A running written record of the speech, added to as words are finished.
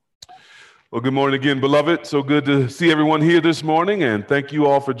Well, good morning again, beloved. So good to see everyone here this morning, and thank you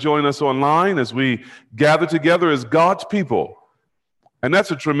all for joining us online as we gather together as God's people. And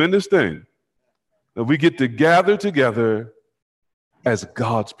that's a tremendous thing, that we get to gather together as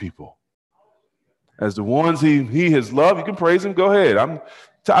God's people, as the ones he has loved. You can praise him. Go ahead. I'm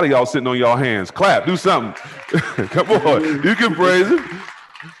tired of y'all sitting on y'all hands. Clap. Do something. Come on. You can praise him.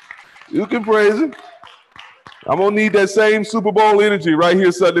 You can praise him. I'm going to need that same Super Bowl energy right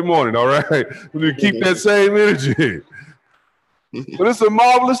here Sunday morning, all right? We need to keep that same energy. But it's a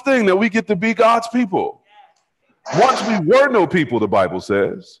marvelous thing that we get to be God's people. Once we were no people, the Bible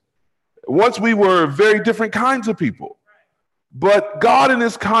says. Once we were very different kinds of people. But God in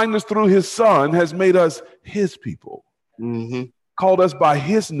his kindness through his son has made us his people. Called us by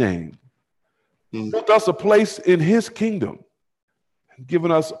his name. Built us a place in his kingdom. And given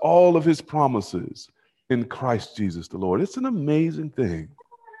us all of his promises in Christ Jesus the Lord. It's an amazing thing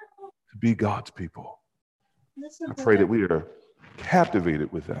to be God's people. I pray that we are captivated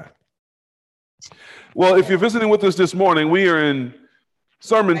with that. Well, if you're visiting with us this morning, we are in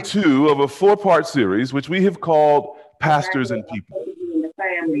Sermon 2 of a 4-part series, which we have called Pastors and People.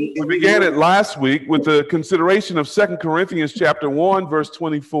 We began it last week with the consideration of 2 Corinthians chapter 1, verse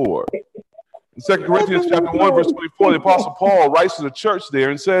 24. In 2 Corinthians chapter 1, verse 24, the Apostle Paul writes to the church there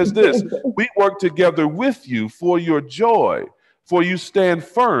and says this: we work together with you for your joy, for you stand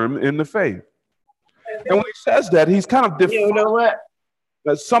firm in the faith. And when he says that, he's kind of defining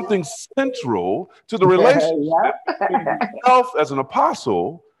that's something central to the relationship between himself as an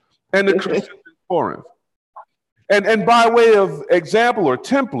apostle and the Christians in Corinth. And by way of example or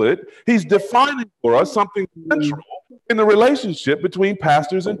template, he's defining for us something central in the relationship between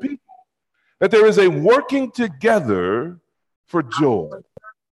pastors and people. That there is a working together for joy,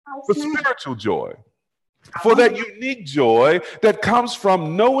 for spiritual joy, for that unique joy that comes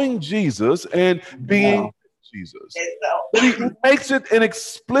from knowing Jesus and being Jesus. That he makes it an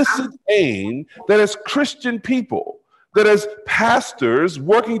explicit aim that as Christian people, that as pastors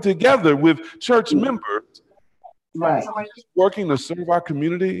working together with church members, working to serve our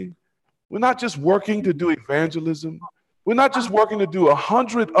community, we're not just working to do evangelism. We're not just working to do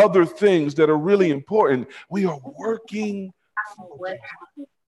 100 other things that are really important. We are working for joy.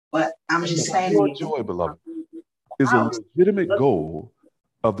 But I'm just saying, your joy, beloved, is a legitimate goal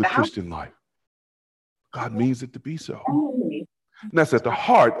of the Christian life. God means it to be so. And that's at the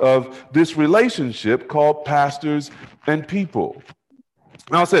heart of this relationship called pastors and people.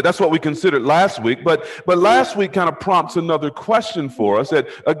 Now, I said that's what we considered last week, but last week kind of prompts another question for us that,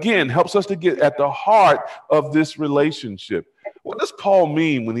 again, helps us to get at the heart of this relationship. What does Paul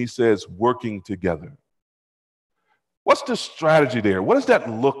mean when he says working together? What's the strategy there? What does that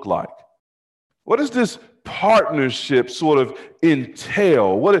look like? What does this partnership sort of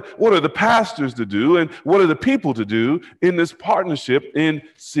entail? What are the pastors to do, and what are the people to do in this partnership in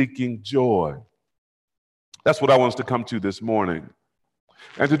seeking joy? That's what I want us to come to this morning.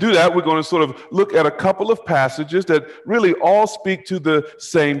 And to do that, we're going to sort of look at a couple of passages that really all speak to the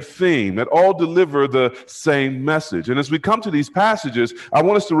same theme, that all deliver the same message. And as we come to these passages, I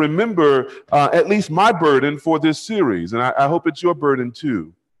want us to remember at least my burden for this series, and I hope it's your burden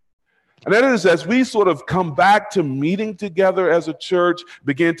too. And that is, as we sort of come back to meeting together as a church,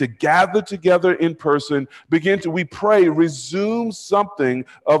 begin to gather together in person, we pray, resume something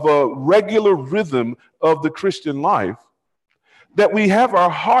of a regular rhythm of the Christian life, that we have our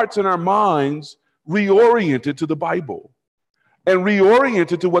hearts and our minds reoriented to the Bible and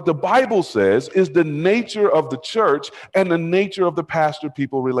reoriented to what the Bible says is the nature of the church and the nature of the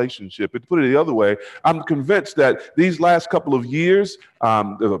pastor-people relationship. And to put it the other way, I'm convinced that these last couple of years,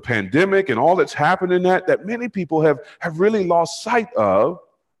 the pandemic and all that's happened in that many people have really lost sight of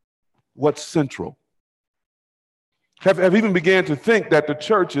what's central. Have even began to think that the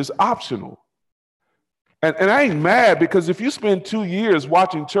church is optional. And I ain't mad, because if you spend 2 years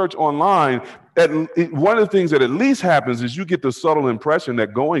watching church online, one of the things that at least happens is you get the subtle impression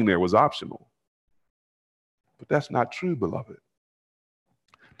that going there was optional. But that's not true, beloved.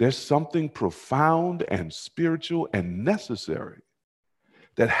 There's something profound and spiritual and necessary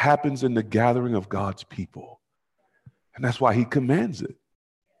that happens in the gathering of God's people. And that's why he commands it.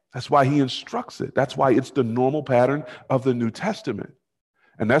 That's why he instructs it. That's why it's the normal pattern of the New Testament.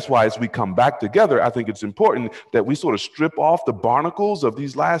 And that's why as we come back together, I think it's important that we sort of strip off the barnacles of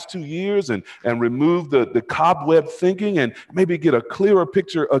these last 2 years and remove the cobweb thinking and maybe get a clearer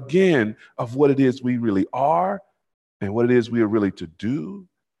picture again of what it is we really are and what it is we are really to do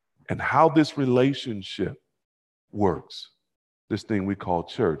and how this relationship works, this thing we call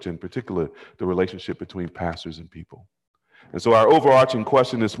church, in particular, the relationship between pastors and people. And so our overarching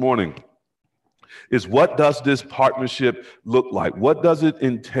question this morning is what does this partnership look like? What does it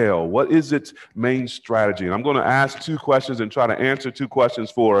entail? What is its main strategy? And I'm going to ask two questions and try to answer two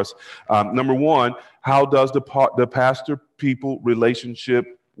questions for us. Number one, how does the pastor-people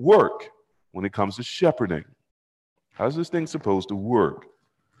relationship work when it comes to shepherding? How is this thing supposed to work?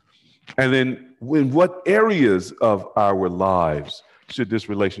 And then in what areas of our lives should this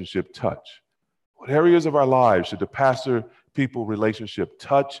relationship touch? What areas of our lives should the pastor-people relationship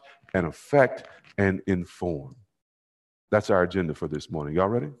touch and affect and inform? That's our agenda for this morning. Y'all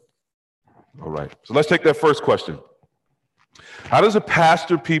ready? All right. So let's take that first question. How does a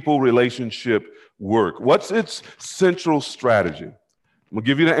pastor-people relationship work? What's its central strategy? I'm going to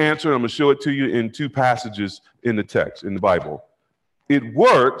give you the answer, and I'm going to show it to you in two passages in the text, in the Bible. It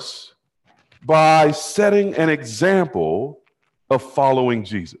works by setting an example of following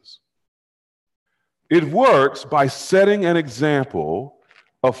Jesus. It works by setting an example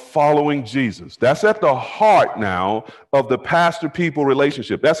of following Jesus. That's at the heart now of the pastor-people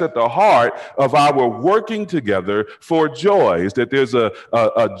relationship. That's at the heart of our working together for joy, is that there's a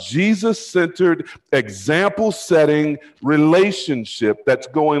Jesus-centered, example-setting relationship that's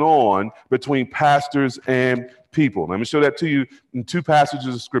going on between pastors and people. Let me show that to you in two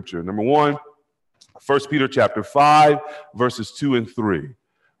passages of Scripture. Number one, 1 Peter chapter 5, verses 2 and 3.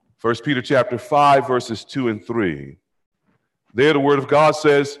 1 Peter chapter 5, verses 2 and 3. There the word of God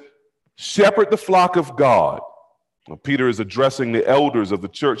says, shepherd the flock of God. Well, Peter is addressing the elders of the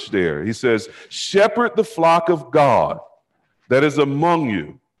church there. He says, shepherd the flock of God that is among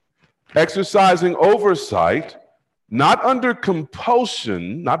you, exercising oversight, not under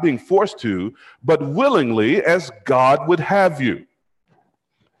compulsion, not being forced to, but willingly as God would have you.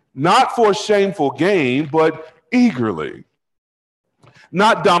 Not for shameful gain, but eagerly.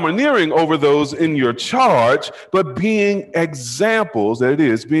 Not domineering over those in your charge, but being examples, that it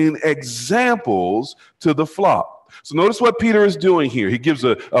is, being examples to the flock. So notice what Peter is doing here. He gives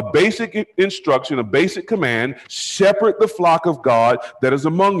a basic instruction, a basic command, shepherd the flock of God that is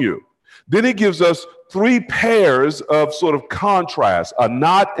among you. Then he gives us three pairs of sort of contrast, a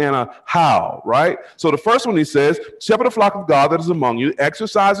not and a how, right? So the first one he says, shepherd the flock of God that is among you,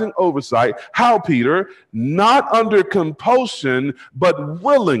 exercising oversight. How, Peter? Not under compulsion, but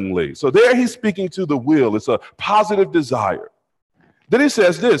willingly. So there he's speaking to the will. It's a positive desire. Then he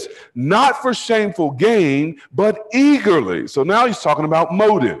says this, not for shameful gain, but eagerly. So now he's talking about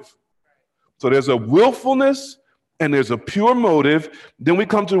motive. So there's a willfulness and there's a pure motive. Then we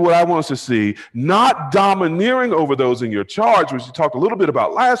come to what I want us to see, not domineering over those in your charge, which we talked a little bit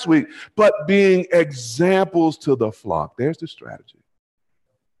about last week, but being examples to the flock. There's the strategy.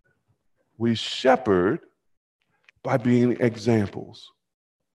 We shepherd by being examples.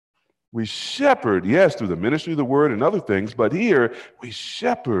 We shepherd, yes, through the ministry of the word and other things, but here we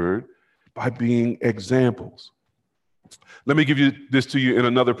shepherd by being examples. Let me give you this to you in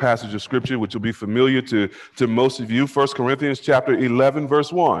another passage of Scripture, which will be familiar to most of you. 1 Corinthians chapter 11,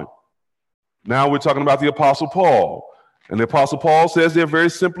 verse 1. Now we're talking about the Apostle Paul. And the Apostle Paul says there very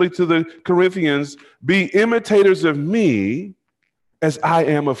simply to the Corinthians, be imitators of me as I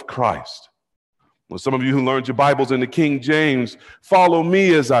am of Christ. Well, some of you who learned your Bibles in the King James, follow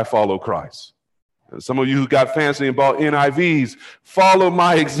me as I follow Christ. And some of you who got fancy and bought NIVs, follow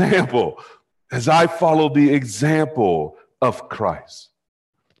my example as I follow the example of Christ.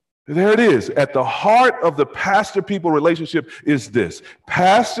 There it is. At the heart of the pastor-people relationship is this.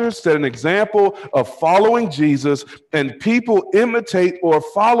 Pastors set an example of following Jesus, and people imitate or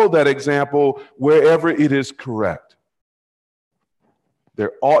follow that example wherever it is correct.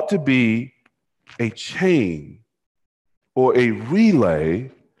 There ought to be a chain or a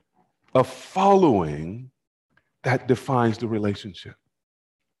relay of following that defines the relationship.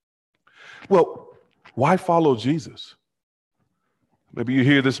 Well, why follow Jesus? Maybe you're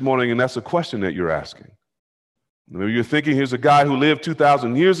here this morning and that's a question that you're asking. Maybe you're thinking, here's a guy who lived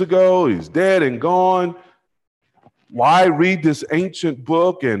 2,000 years ago. He's dead and gone. Why read this ancient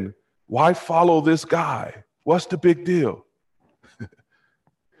book and why follow this guy? What's the big deal?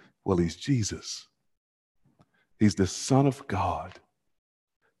 Well, he's Jesus. He's the Son of God.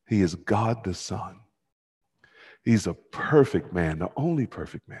 He is God the Son. He's a perfect man, the only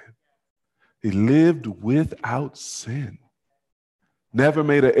perfect man. He lived without sin. Never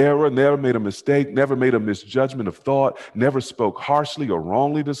made an error, never made a mistake, never made a misjudgment of thought, never spoke harshly or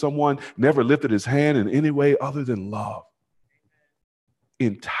wrongly to someone, never lifted his hand in any way other than love.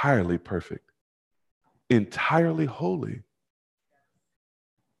 Entirely perfect, entirely holy.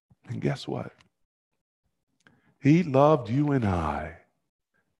 And guess what? He loved you and I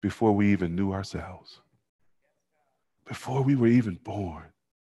before we even knew ourselves, before we were even born.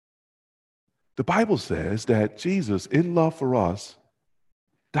 The Bible says that Jesus, in love for us,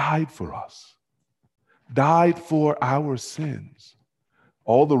 died for us, died for our sins.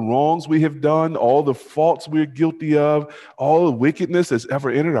 All the wrongs we have done, all the faults we're guilty of, all the wickedness that's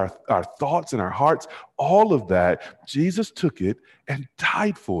ever entered our thoughts and our hearts, all of that, Jesus took it and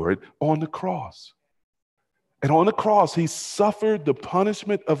died for it on the cross. And on the cross, he suffered the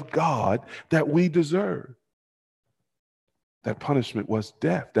punishment of God that we deserve. That punishment was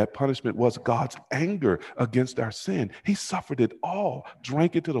death. That punishment was God's anger against our sin. He suffered it all,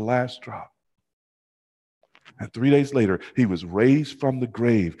 drank it to the last drop. And 3 days later, he was raised from the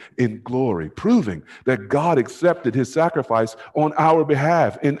grave in glory, proving that God accepted his sacrifice on our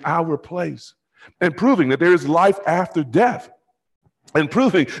behalf, in our place, and proving that there is life after death, and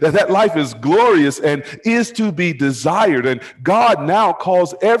proving that that life is glorious and is to be desired. And God now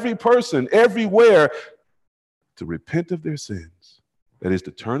calls every person everywhere to repent of their sins, that is, to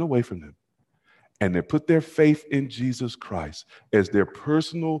turn away from them, and to put their faith in Jesus Christ as their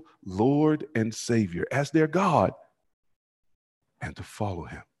personal Lord and Savior, as their God, and to follow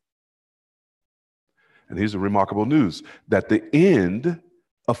him. And here's the remarkable news, that the end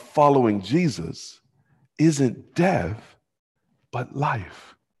of following Jesus isn't death, but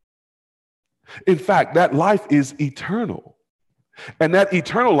life. In fact, that life is eternal. And that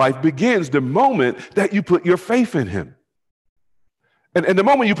eternal life begins the moment that you put your faith in him. And the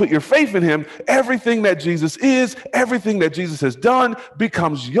moment you put your faith in him, everything that Jesus is, everything that Jesus has done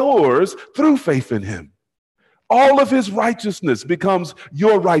becomes yours through faith in him. All of his righteousness becomes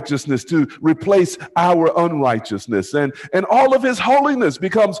your righteousness to replace our unrighteousness. And all of his holiness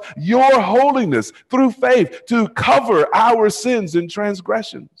becomes your holiness through faith to cover our sins and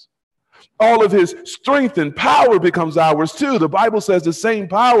transgressions. All of his strength and power becomes ours too. The Bible says the same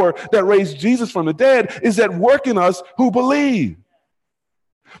power that raised Jesus from the dead is at work in us who believe.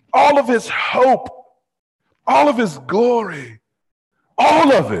 All of his hope, all of his glory,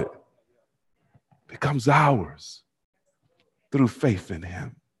 all of it becomes ours through faith in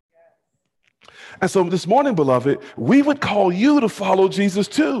him. And so this morning, beloved, we would call you to follow Jesus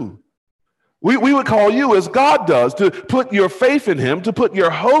too. We would call you, as God does, to put your faith in him, to put your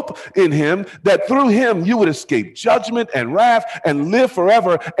hope in him, that through him you would escape judgment and wrath and live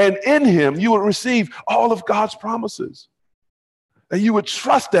forever. And in him you would receive all of God's promises. And you would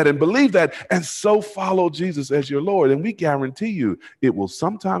trust that and believe that, and so follow Jesus as your Lord. And we guarantee you it will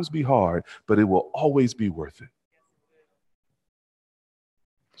sometimes be hard, but it will always be worth it.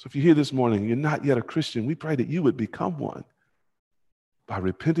 So if you're here this morning and you're not yet a Christian, we pray that you would become one by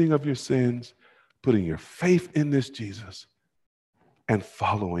repenting of your sins, putting your faith in this Jesus, and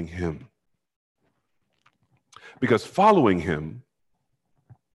following him. Because following him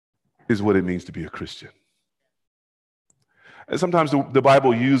is what it means to be a Christian. And sometimes the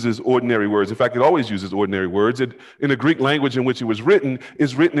Bible uses ordinary words. In fact, it always uses ordinary words. In the Greek language in which it was written,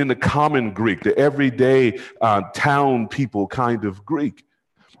 is written in the common Greek, the everyday town people kind of Greek.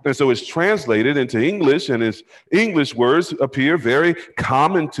 And so it's translated into English, and its English words appear very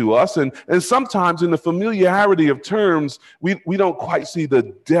common to us. And sometimes in the familiarity of terms, we don't quite see the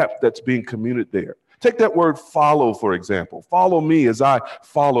depth that's being communicated there. Take that word follow, for example. Follow me as I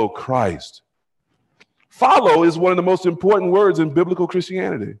follow Christ. Follow is one of the most important words in biblical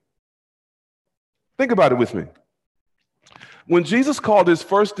Christianity. Think about it with me. When Jesus called his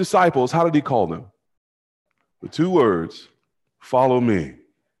first disciples, how did he call them? The two words, follow me.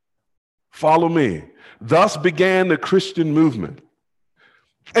 Follow me. Thus began the Christian movement.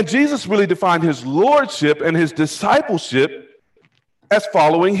 And Jesus really defined his lordship and his discipleship as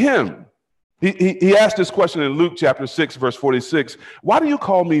following him. He asked this question in Luke chapter 6, verse 46. Why do you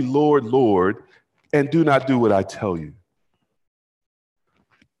call me Lord, Lord, and do not do what I tell you?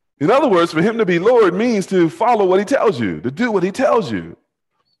 In other words, for him to be Lord means to follow what he tells you, to do what he tells you.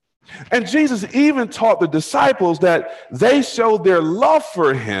 And Jesus even taught the disciples that they showed their love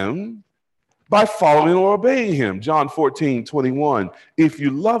for him by following or obeying him. John 14:21. If you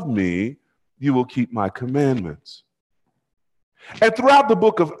love me, you will keep my commandments. And throughout the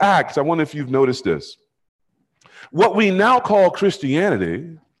book of Acts, I wonder if you've noticed this. What we now call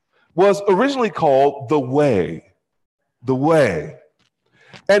Christianity was originally called the Way. The Way.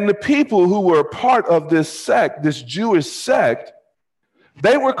 And the people who were part of this sect, this Jewish sect,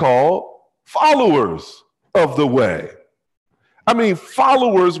 they were called followers of the Way. I mean,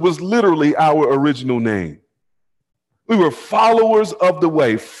 followers was literally our original name. We were followers of the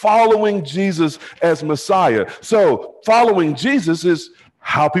Way, following Jesus as Messiah. So following Jesus is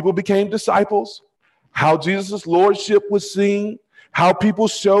how people became disciples, how Jesus' lordship was seen, how people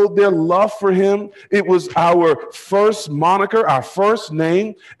showed their love for him. It was our first moniker, our first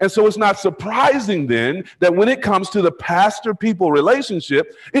name. And so it's not surprising then that when it comes to the pastor-people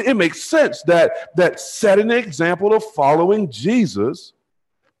relationship, it makes sense that setting an example of following Jesus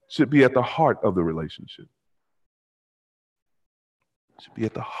should be at the heart of the relationship. It should be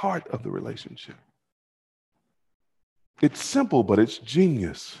at the heart of the relationship. It's simple, but it's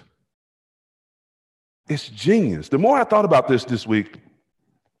genius. It's genius. The more I thought about this week,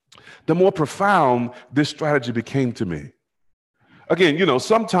 the more profound this strategy became to me. Again,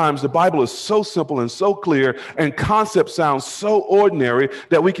 sometimes the Bible is so simple and so clear, and concepts sound so ordinary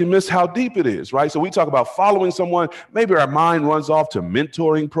that we can miss how deep it is, right? So we talk about following someone, maybe our mind runs off to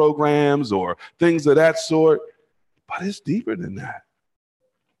mentoring programs or things of that sort, but it's deeper than that.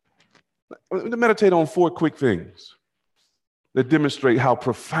 Let me meditate on 4 quick things that demonstrate how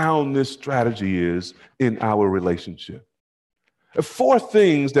profound this strategy is in our relationship. 4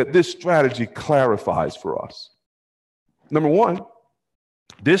 things that this strategy clarifies for us. Number 1,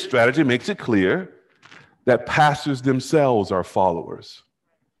 this strategy makes it clear that pastors themselves are followers.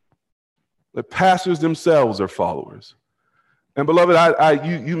 That pastors themselves are followers. And beloved,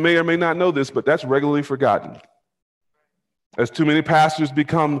 you may or may not know this, but that's regularly forgotten. As too many pastors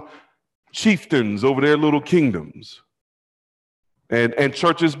become chieftains over their little kingdoms. And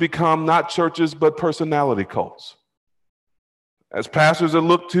churches become not churches, but personality cults. As pastors are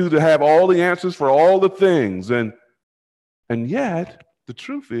looked to have all the answers for all the things. And yet, the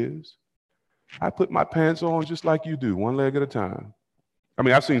truth is, I put my pants on just like you do, one leg at a time. I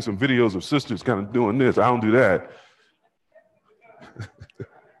mean, I've seen some videos of sisters kind of doing this. I don't do that.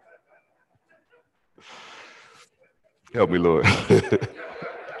 Help me, Lord.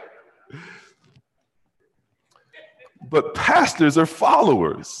 But pastors are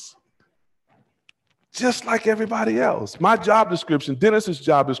followers, just like everybody else. My job description, Dennis's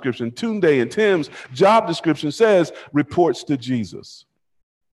job description, Tunde and Tim's job description says reports to Jesus.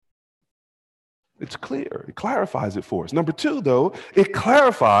 It's clear. It clarifies it for us. Number 2, though, it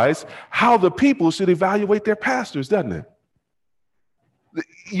clarifies how the people should evaluate their pastors, doesn't it?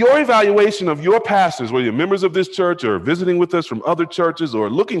 Your evaluation of your pastors, whether you're members of this church or visiting with us from other churches or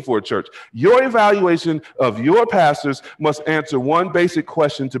looking for a church, your evaluation of your pastors must answer one basic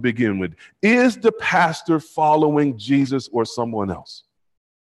question to begin with. Is the pastor following Jesus or someone else?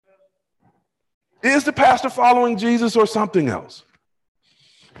 Is the pastor following Jesus or something else?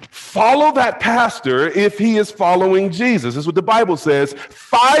 Follow that pastor if he is following Jesus. This is what the Bible says.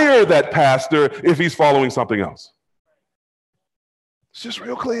 Fire that pastor if he's following something else. It's just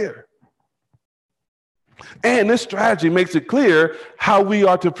real clear. And this strategy makes it clear how we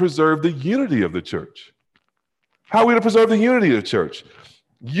are to preserve the unity of the church. How are we to preserve the unity of the church?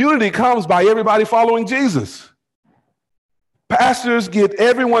 Unity comes by everybody following Jesus. Pastors get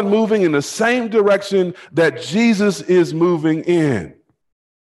everyone moving in the same direction that Jesus is moving in.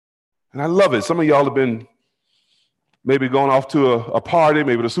 And I love it. Some of y'all have been maybe going off to a party,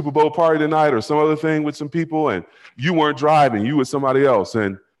 maybe the Super Bowl party tonight or some other thing with some people, and you weren't driving, you with somebody else,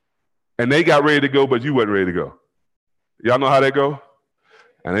 and they got ready to go, but you weren't ready to go. Y'all know how that go?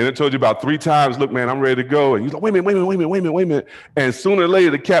 And they done told you about 3 times, look, man, I'm ready to go. And you're like, wait a minute. And sooner or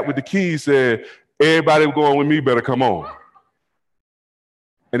later, the cat with the keys said, everybody going with me better come on.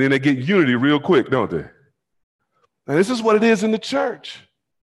 And then they get unity real quick, don't they? And this is what it is in the church.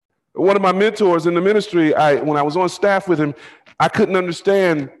 One of my mentors in the ministry, when I was on staff with him, I couldn't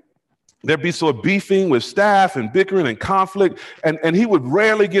understand there'd be sort of beefing with staff and bickering and conflict, and he would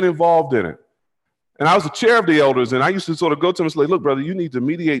rarely get involved in it. And I was the chair of the elders, and I used to sort of go to him and say, look, brother, you need to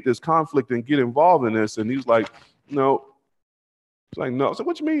mediate this conflict and get involved in this. And he was like, no. He's like, no. I said,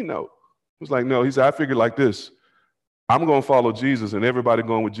 what you mean, no? He was like, no. He said, I figured like this. I'm going to follow Jesus, and everybody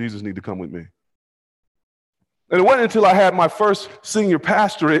going with Jesus need to come with me. And it wasn't until I had my first senior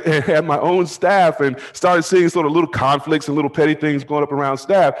pastorate and had my own staff and started seeing sort of little conflicts and little petty things going up around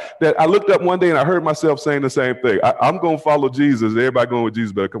staff that I looked up one day and I heard myself saying the same thing. I'm going to follow Jesus. Everybody going with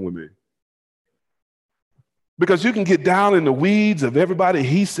Jesus better come with me. Because you can get down in the weeds of everybody,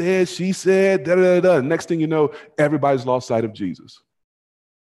 he said, she said, da-da-da-da. Next thing you know, everybody's lost sight of Jesus.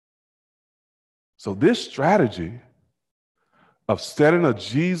 So this strategy of setting a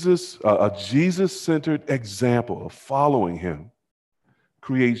Jesus-centered example of following him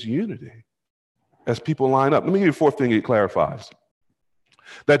creates unity as people line up. Let me give you a 4th thing it clarifies.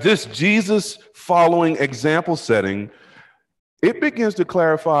 That this Jesus-following example setting, it begins to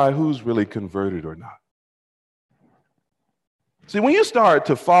clarify who's really converted or not. See, when you start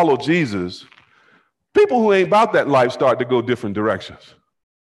to follow Jesus, people who ain't about that life start to go different directions.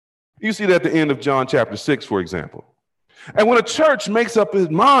 You see that at the end of John chapter 6, for example. And when a church makes up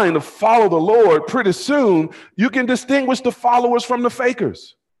its mind to follow the Lord, pretty soon you can distinguish the followers from the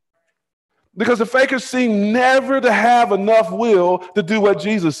fakers. Because the fakers seem never to have enough will to do what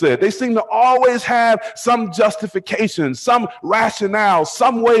Jesus said. They seem to always have some justification, some rationale,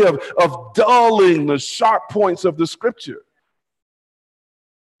 some way of dulling the sharp points of the scripture.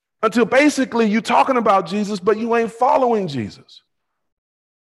 Until basically you're talking about Jesus, but you ain't following Jesus.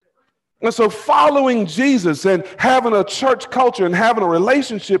 And so following Jesus and having a church culture and having a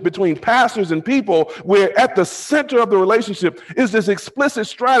relationship between pastors and people where at the center of the relationship is this explicit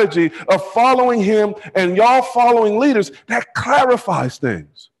strategy of following him and y'all following leaders, that clarifies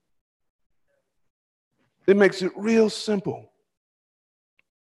things. It makes it real simple.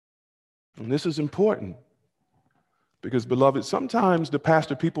 And this is important because, beloved, sometimes the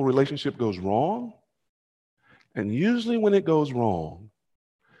pastor-people relationship goes wrong. And usually when it goes wrong,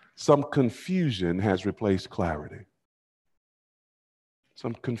 some confusion has replaced clarity.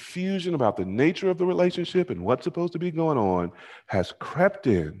 Some confusion about the nature of the relationship and what's supposed to be going on has crept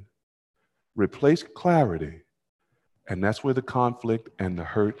in, replaced clarity, and that's where the conflict and the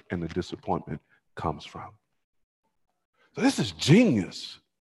hurt and the disappointment comes from. So this is genius.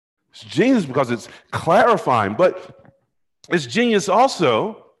 It's genius because it's clarifying, but it's genius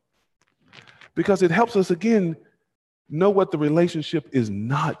also because it helps us, again, know what the relationship is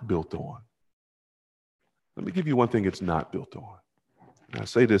not built on. Let me give you one thing it's not built on. And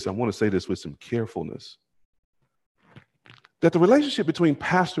I want to say this with some carefulness. That the relationship between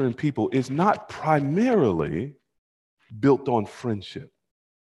pastor and people is not primarily built on friendship.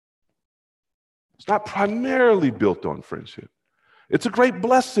 It's not primarily built on friendship. It's a great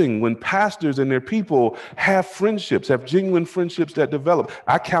blessing when pastors and their people have friendships, have genuine friendships that develop.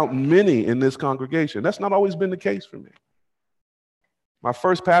 I count many in this congregation. That's not always been the case for me. My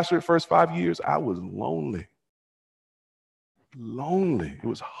first pastorate, first 5 years, I was lonely. Lonely. It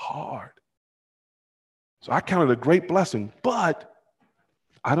was hard. So I counted a great blessing, but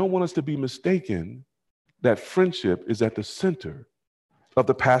I don't want us to be mistaken that friendship is at the center of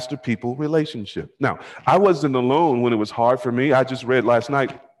the pastor-people relationship. Now, I wasn't alone when it was hard for me. I just read last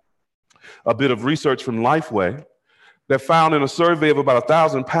night a bit of research from Lifeway that found in a survey of about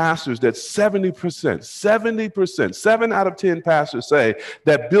 1,000 pastors that 70%, 7 out of 10 pastors say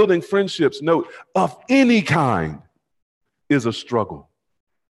that building friendships, note, of any kind is a struggle.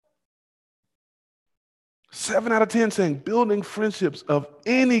 7 out of 10 saying building friendships of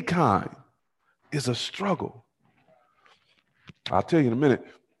any kind is a struggle. I'll tell you in a minute.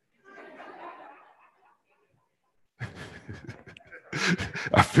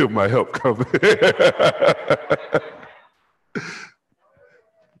 I feel my help coming.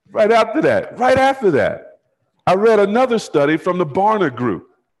 Right after that, I read another study from the Barna Group.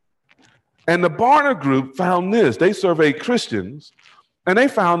 And the Barna Group found this. They surveyed Christians, and they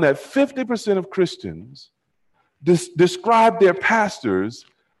found that 50% of Christians describe their pastors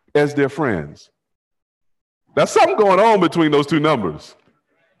as their friends. There's something going on between those two numbers.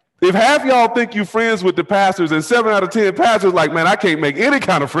 If half y'all think you're friends with the pastors and 7 out of 10 pastors like, man, I can't make any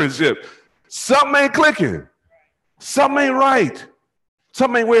kind of friendship, something ain't clicking. Something ain't right.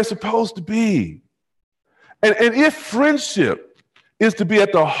 Something ain't where it's supposed to be. And if friendship is to be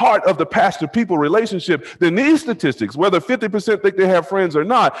at the heart of the pastor-people relationship, then these statistics, whether 50% think they have friends or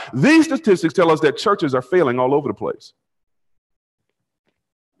not, these statistics tell us that churches are failing all over the place.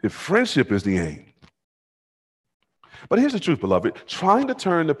 If friendship is the aim. But here's the truth, beloved. Trying to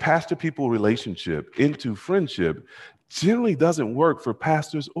turn the pastor-people relationship into friendship generally doesn't work for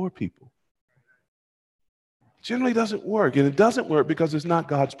pastors or people. Generally doesn't work. And it doesn't work because it's not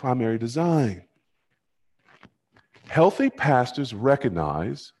God's primary design. Healthy pastors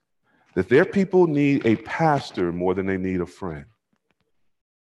recognize that their people need a pastor more than they need a friend.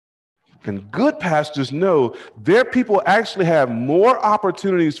 And good pastors know their people actually have more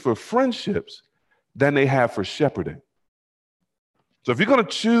opportunities for friendships than they have for shepherding. So if you're going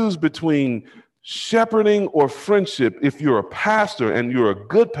to choose between shepherding or friendship, if you're a pastor and you're a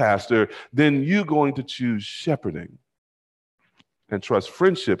good pastor, then you're going to choose shepherding and trust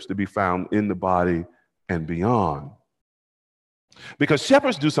friendships to be found in the body and beyond. Because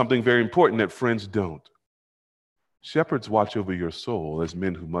shepherds do something very important that friends don't. Shepherds watch over your soul as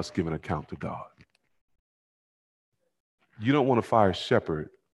men who must give an account to God. You don't want to fire a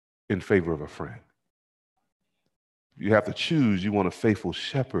shepherd in favor of a friend. You have to choose. You want a faithful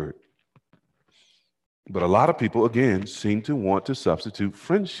shepherd. But a lot of people, again, seem to want to substitute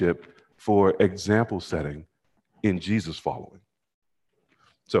friendship for example setting in Jesus following.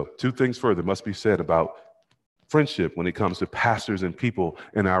 So 2 things further must be said about friendship when it comes to pastors and people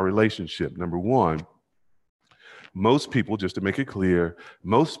in our relationship. Number 1, Most people, just to make it clear,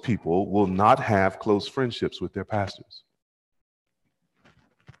 most people will not have close friendships with their pastors.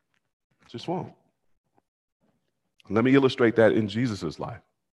 Just won't. Let me illustrate that in Jesus' life.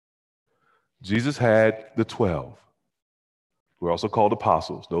 Jesus had the 12, who are also called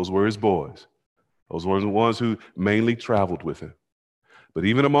apostles. Those were his boys. Those were the ones who mainly traveled with him. But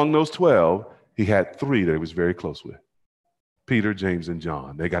even among those 12, he had 3 that he was very close with: Peter, James, and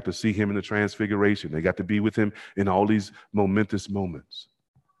John. They got to see him in the transfiguration. They got to be with him in all these momentous moments.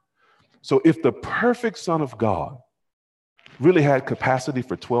 So if the perfect Son of God really had capacity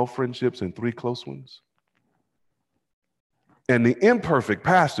for 12 friendships and 3 close ones, and the imperfect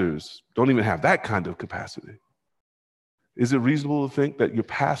pastors don't even have that kind of capacity, is it reasonable to think that your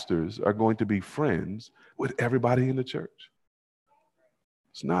pastors are going to be friends with everybody in the church?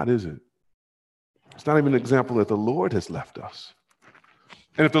 It's not, is it? It's not even an example that the Lord has left us.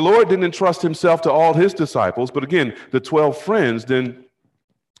 And if the Lord didn't entrust himself to all his disciples, but again, the 12 friends, then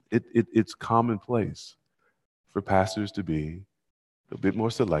it's commonplace for pastors to be a bit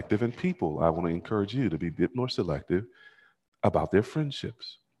more selective. And people, I want to encourage you to be a bit more selective about their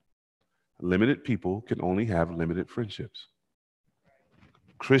friendships. Limited people can only have limited friendships.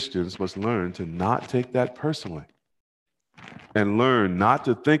 Christians must learn to not take that personally and learn not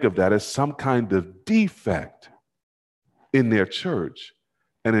to think of that as some kind of defect in their church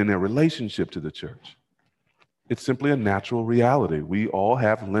and in their relationship to the church. It's simply a natural reality. We all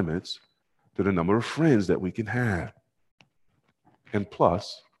have limits to the number of friends that we can have. And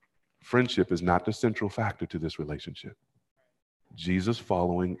plus, friendship is not the central factor to this relationship. Jesus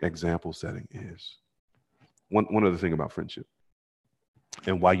following example setting is. One other thing about friendship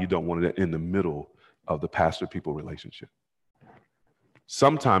and why you don't want it in the middle of the pastor-people relationship.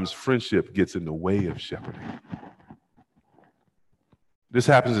 Sometimes friendship gets in the way of shepherding. This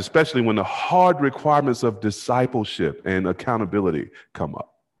happens especially when the hard requirements of discipleship and accountability come up.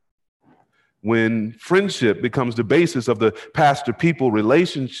 When friendship becomes the basis of the pastor-people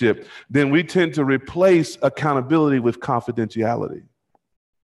relationship, then we tend to replace accountability with confidentiality.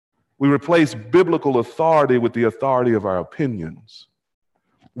 We replace biblical authority with the authority of our opinions.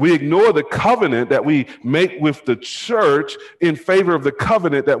 We ignore the covenant that we make with the church in favor of the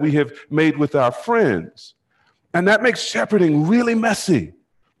covenant that we have made with our friends. And that makes shepherding really messy.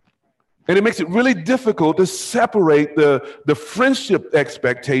 And it makes it really difficult to separate the friendship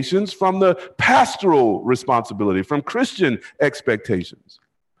expectations from the pastoral responsibility, from Christian expectations.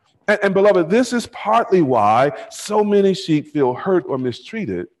 And beloved, this is partly why so many sheep feel hurt or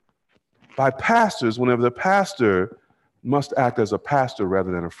mistreated by pastors whenever the pastor must act as a pastor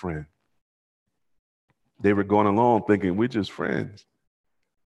rather than a friend. They were going along thinking, we're just friends.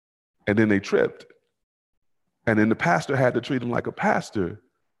 And then they tripped. And then the pastor had to treat them like a pastor.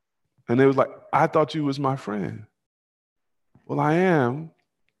 And they was like, I thought you was my friend. Well, I am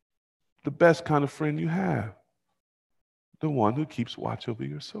the best kind of friend you have. The one who keeps watch over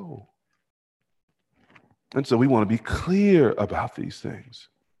your soul. And so we want to be clear about these things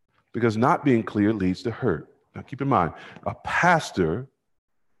because not being clear leads to hurt. Now keep in mind, a pastor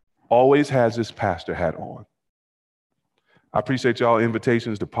always has his pastor hat on. I appreciate y'all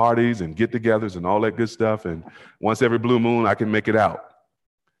invitations to parties and get-togethers and all that good stuff. And once every blue moon, I can make it out.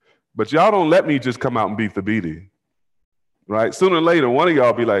 But y'all don't let me just come out and beat the beatie, right? Sooner or later, one of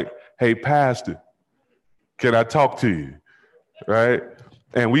y'all be like, hey, pastor, can I talk to you, right?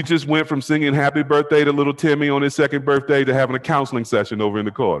 And we just went from singing happy birthday to little Timmy on his 2nd birthday to having a counseling session over in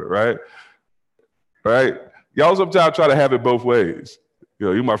the corner, right? Right? Y'all sometimes try to have it both ways. You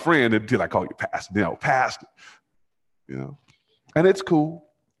know, you're my friend until I call you pastor, pastor, and it's cool.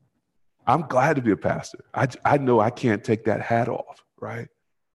 I'm glad to be a pastor. I know I can't take that hat off, right?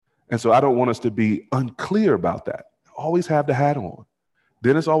 And so I don't want us to be unclear about that. Always have the hat on.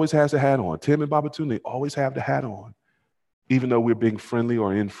 Dennis always has the hat on. Tim and Babatunde always have the hat on, even though we're being friendly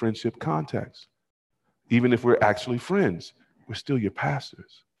or in friendship context. Even if we're actually friends, we're still your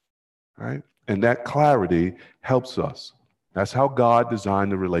pastors, right? And that clarity helps us. That's how God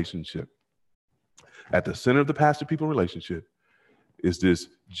designed the relationship. At the center of the pastor-people relationship is this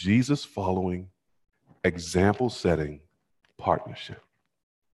Jesus-following, example-setting partnership.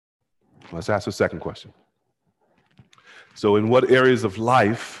 Let's ask the second question. So in what areas of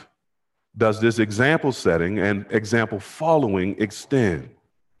life does this example setting and example following extend?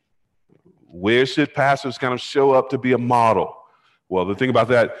 Where should pastors kind of show up to be a model? Well, the thing about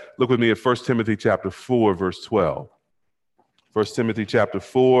that, look with me at 1 Timothy chapter 4, verse 12. 1 Timothy chapter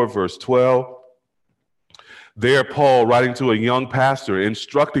 4, verse 12. There, Paul, writing to a young pastor,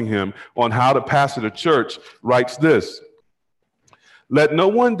 instructing him on how to pastor the church, writes this: let no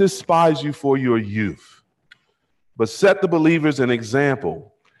one despise you for your youth, but set the believers an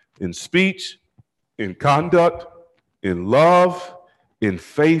example in speech, in conduct, in love, in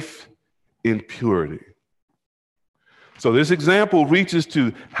faith, in purity. So this example reaches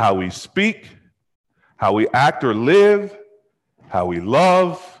to how we speak, how we act or live, how we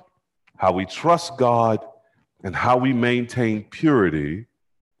love, how we trust God, and how we maintain purity.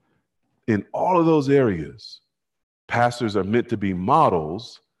 In all of those areas, pastors are meant to be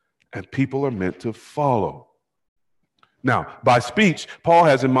models and people are meant to follow. Now, by speech, Paul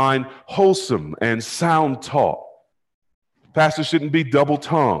has in mind wholesome and sound talk. Pastors shouldn't be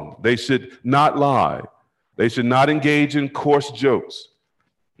double-tongued. They should not lie. They should not engage in coarse jokes.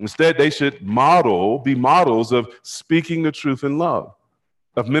 Instead, they should be models of speaking the truth in love,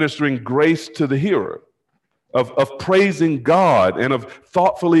 of ministering grace to the hearer, of praising God, and of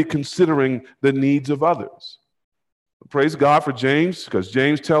thoughtfully considering the needs of others. Praise God for James, because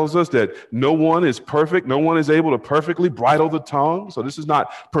James tells us that no one is perfect. No one is able to perfectly bridle the tongue. So this is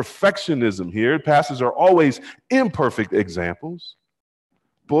not perfectionism here. Pastors are always imperfect examples.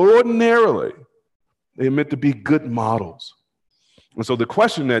 But ordinarily, they're meant to be good models. And so the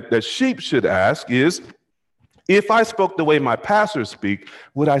question that sheep should ask is, if I spoke the way my pastors speak,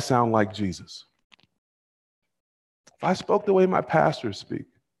 would I sound like Jesus? If I spoke the way my pastors speak,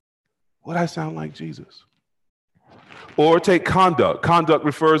 would I sound like Jesus? Or take conduct. Conduct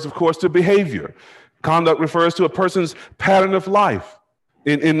refers, of course, to behavior. Conduct refers to a person's pattern of life.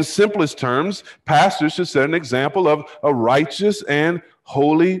 In the simplest terms, pastors should set an example of a righteous and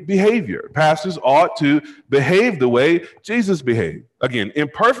holy behavior. Pastors ought to behave the way Jesus behaved. Again,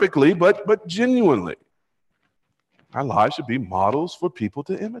 imperfectly, but genuinely. Our lives should be models for people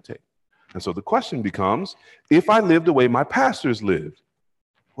to imitate. And so the question becomes, if I lived the way my pastors lived,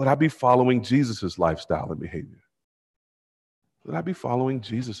 would I be following Jesus' lifestyle and behavior? Would I be following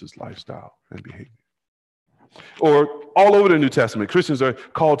Jesus' lifestyle and behavior? Or all over the New Testament, Christians are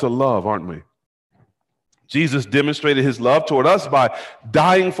called to love, aren't we? Jesus demonstrated his love toward us by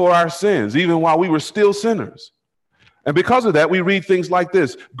dying for our sins, even while we were still sinners. And because of that, we read things like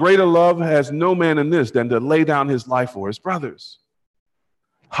this: greater love has no man in this than to lay down his life for his brothers.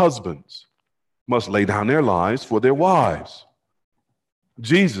 Husbands must lay down their lives for their wives.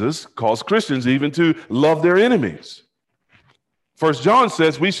 Jesus calls Christians even to love their enemies. 1 John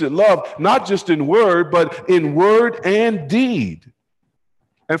says we should love not just in word, but in word and deed.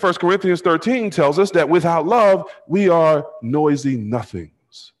 And 1 Corinthians 13 tells us that without love, we are noisy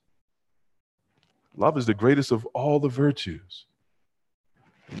nothings. Love is the greatest of all the virtues.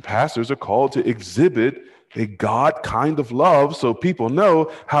 And pastors are called to exhibit a God kind of love so people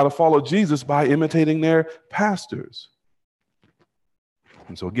know how to follow Jesus by imitating their pastors.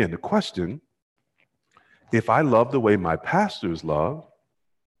 And so again, the question, if I love the way my pastors love,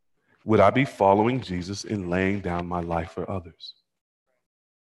 would I be following Jesus in laying down my life for others?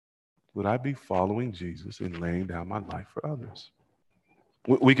 Would I be following Jesus in laying down my life for others?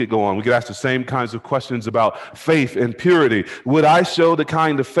 We could go on. We could ask the same kinds of questions about faith and purity. Would I show the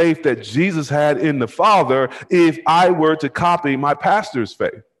kind of faith that Jesus had in the Father if I were to copy my pastor's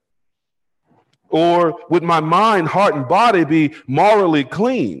faith? Or would my mind, heart, and body be morally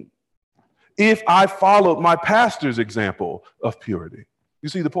clean if I followed my pastor's example of purity? You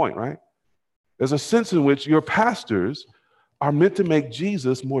see the point, right? There's a sense in which your pastors are meant to make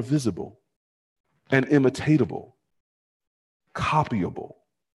Jesus more visible and imitatable, copyable.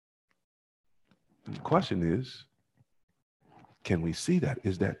 And the question is, can we see that?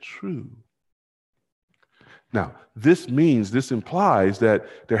 Is that true? Now, this implies that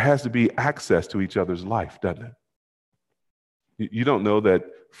there has to be access to each other's life, doesn't it? You don't know that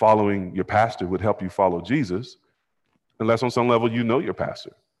following your pastor would help you follow Jesus unless on some level you know your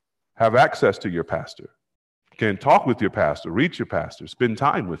pastor, have access to your pastor, can talk with your pastor, reach your pastor, spend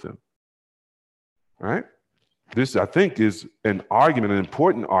time with him. All right? This, I think, is an argument, an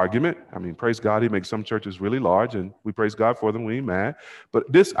important argument. I mean, praise God, he makes some churches really large, and we praise God for them, we ain't mad.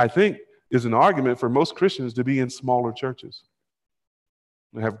 But this, I think, is an argument for most Christians to be in smaller churches.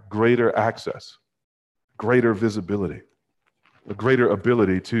 They have greater access, greater visibility, a greater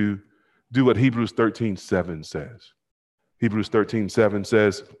ability to do what Hebrews 13:7 says. Hebrews 13:7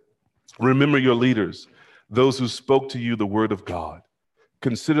 says, remember your leaders, those who spoke to you the word of God.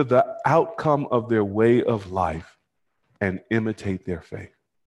 Consider the outcome of their way of life and imitate their faith.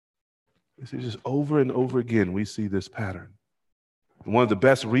 This is just over and over again, we see this pattern. One of the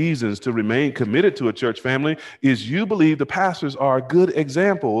best reasons to remain committed to a church family is you believe the pastors are good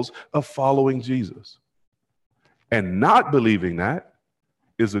examples of following Jesus. And not believing that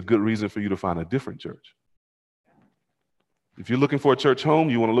is a good reason for you to find a different church. If you're looking for a church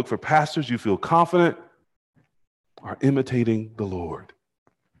home, you want to look for pastors, you feel confident, are imitating the Lord,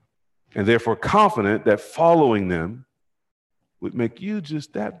 and therefore confident that following them would make you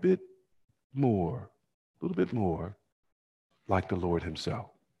just that bit more, a little bit more like the Lord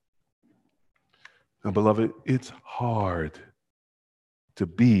himself. Now, beloved, it's hard to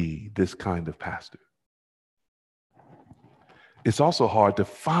be this kind of pastor. It's also hard to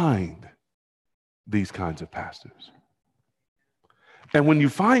find these kinds of pastors. And when you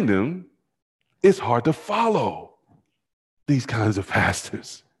find them, it's hard to follow these kinds of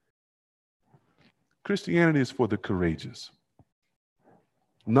pastors. Christianity is for the courageous.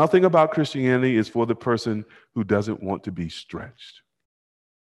 Nothing about Christianity is for the person who doesn't want to be stretched.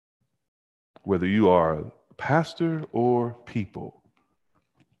 Whether you are a pastor or people,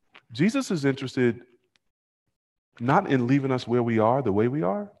 Jesus is interested not in leaving us where we are, the way we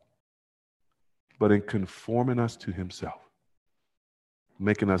are, but in conforming us to himself,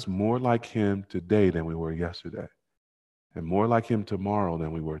 making us more like him today than we were yesterday, and more like him tomorrow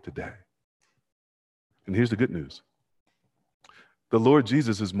than we were today. And here's the good news. The Lord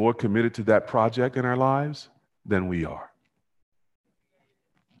Jesus is more committed to that project in our lives than we are.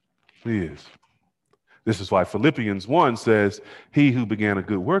 He is. This is why Philippians 1 says, he who began a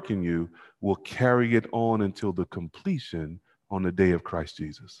good work in you will carry it on until the completion on the day of Christ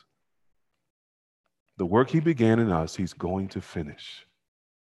Jesus. The work he began in us, he's going to finish.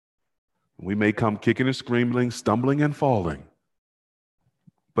 We may come kicking and screaming, stumbling and falling.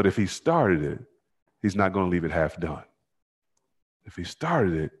 But if he started it, he's not going to leave it half done. If he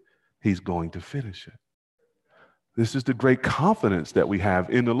started it, he's going to finish it. This is the great confidence that we have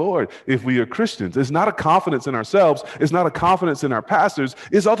in the Lord if we are Christians. It's not a confidence in ourselves. It's not a confidence in our pastors.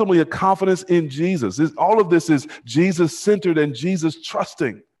 It's ultimately a confidence in Jesus. All of this is Jesus-centered and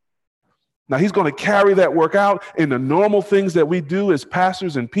Jesus-trusting. Now, he's going to carry that work out in the normal things that we do as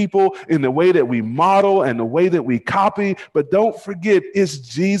pastors and people, in the way that we model and the way that we copy. But don't forget, it's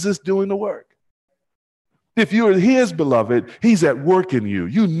Jesus doing the work. If you are his beloved, he's at work in you.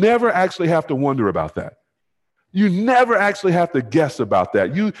 You never actually have to wonder about that. You never actually have to guess about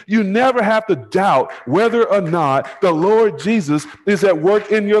that. You never have to doubt whether or not the Lord Jesus is at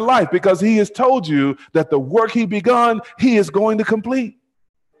work in your life, because he has told you that the work he begun, he is going to complete.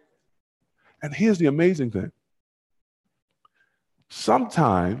 And here's the amazing thing.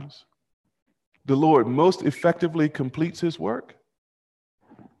 Sometimes the Lord most effectively completes his work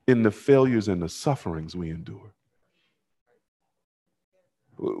in the failures and the sufferings we endure.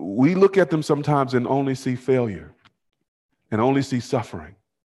 We look at them sometimes and only see failure, and only see suffering,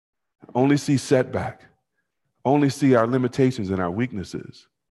 only see setback, only see our limitations and our weaknesses.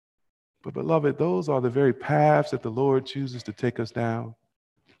 But beloved, those are the very paths that the Lord chooses to take us down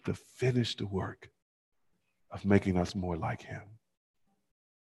to finish the work of making us more like him.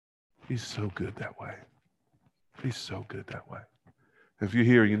 He's so good that way. He's so good that way. If you're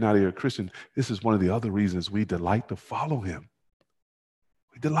here and you're not a Christian, this is one of the other reasons we delight to follow him.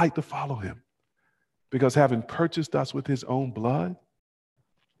 We delight to follow him because having purchased us with his own blood,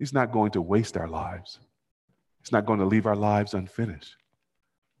 he's not going to waste our lives. He's not going to leave our lives unfinished.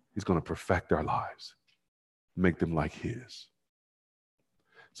 He's going to perfect our lives, make them like his.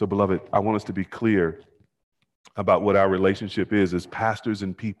 So, beloved, I want us to be clear about what our relationship is as pastors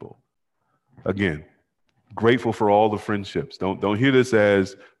and people. Again, grateful for all the friendships. Don't hear this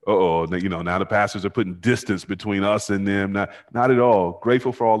as, now the pastors are putting distance between us and them. Not at all.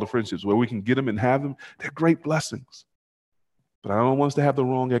 Grateful for all the friendships. Where we can get them and have them, they're great blessings. But I don't want us to have the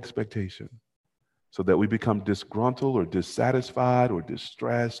wrong expectation so that we become disgruntled or dissatisfied or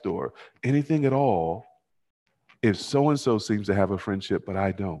distressed or anything at all if so-and-so seems to have a friendship, but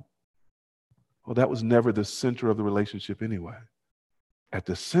I don't. Well, that was never the center of the relationship anyway. At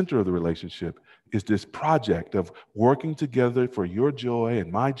the center of the relationship is this project of working together for your joy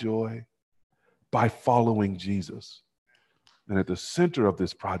and my joy by following Jesus. And at the center of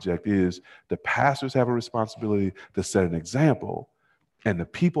this project is the pastors have a responsibility to set an example, and the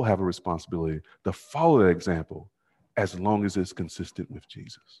people have a responsibility to follow that example as long as it's consistent with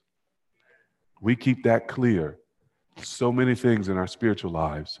Jesus. We keep that clear. So many things in our spiritual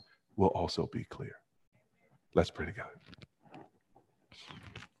lives will also be clear. Let's pray together.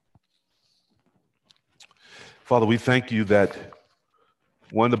 Father, we thank you that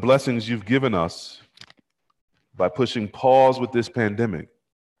one of the blessings you've given us by pushing pause with this pandemic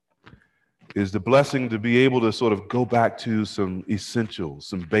is the blessing to be able to sort of go back to some essentials,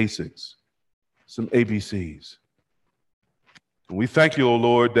 some basics, some ABCs. And we thank you, O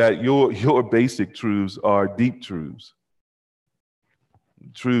Lord, that your basic truths are deep truths,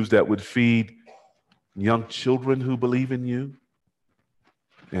 truths that would feed young children who believe in you,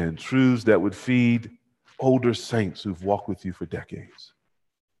 and truths that would feed older saints who've walked with you for decades.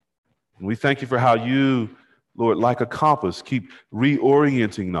 And we thank you for how you, Lord, like a compass, keep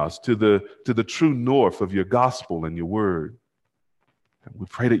reorienting us to the true north of your gospel and your word. And we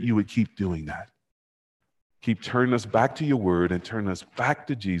pray that you would keep doing that. Keep turning us back to your word and turn us back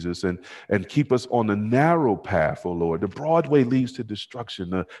to Jesus and keep us on the narrow path, oh Lord. The broad way leads to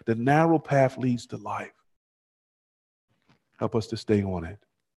destruction. The narrow path leads to life. Help us to stay on it.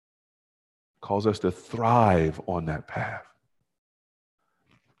 Cause us to thrive on that path.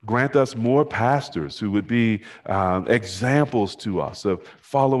 Grant us more pastors who would be examples to us of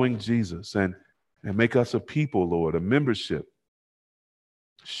following Jesus and make us a people, Lord, a membership,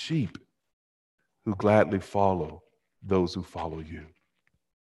 sheep who gladly follow those who follow you.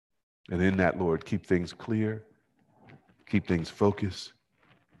 And in that, Lord, keep things clear, keep things focused,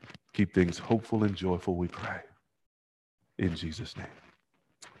 keep things hopeful and joyful, we pray. In Jesus' name,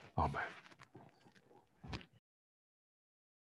 amen.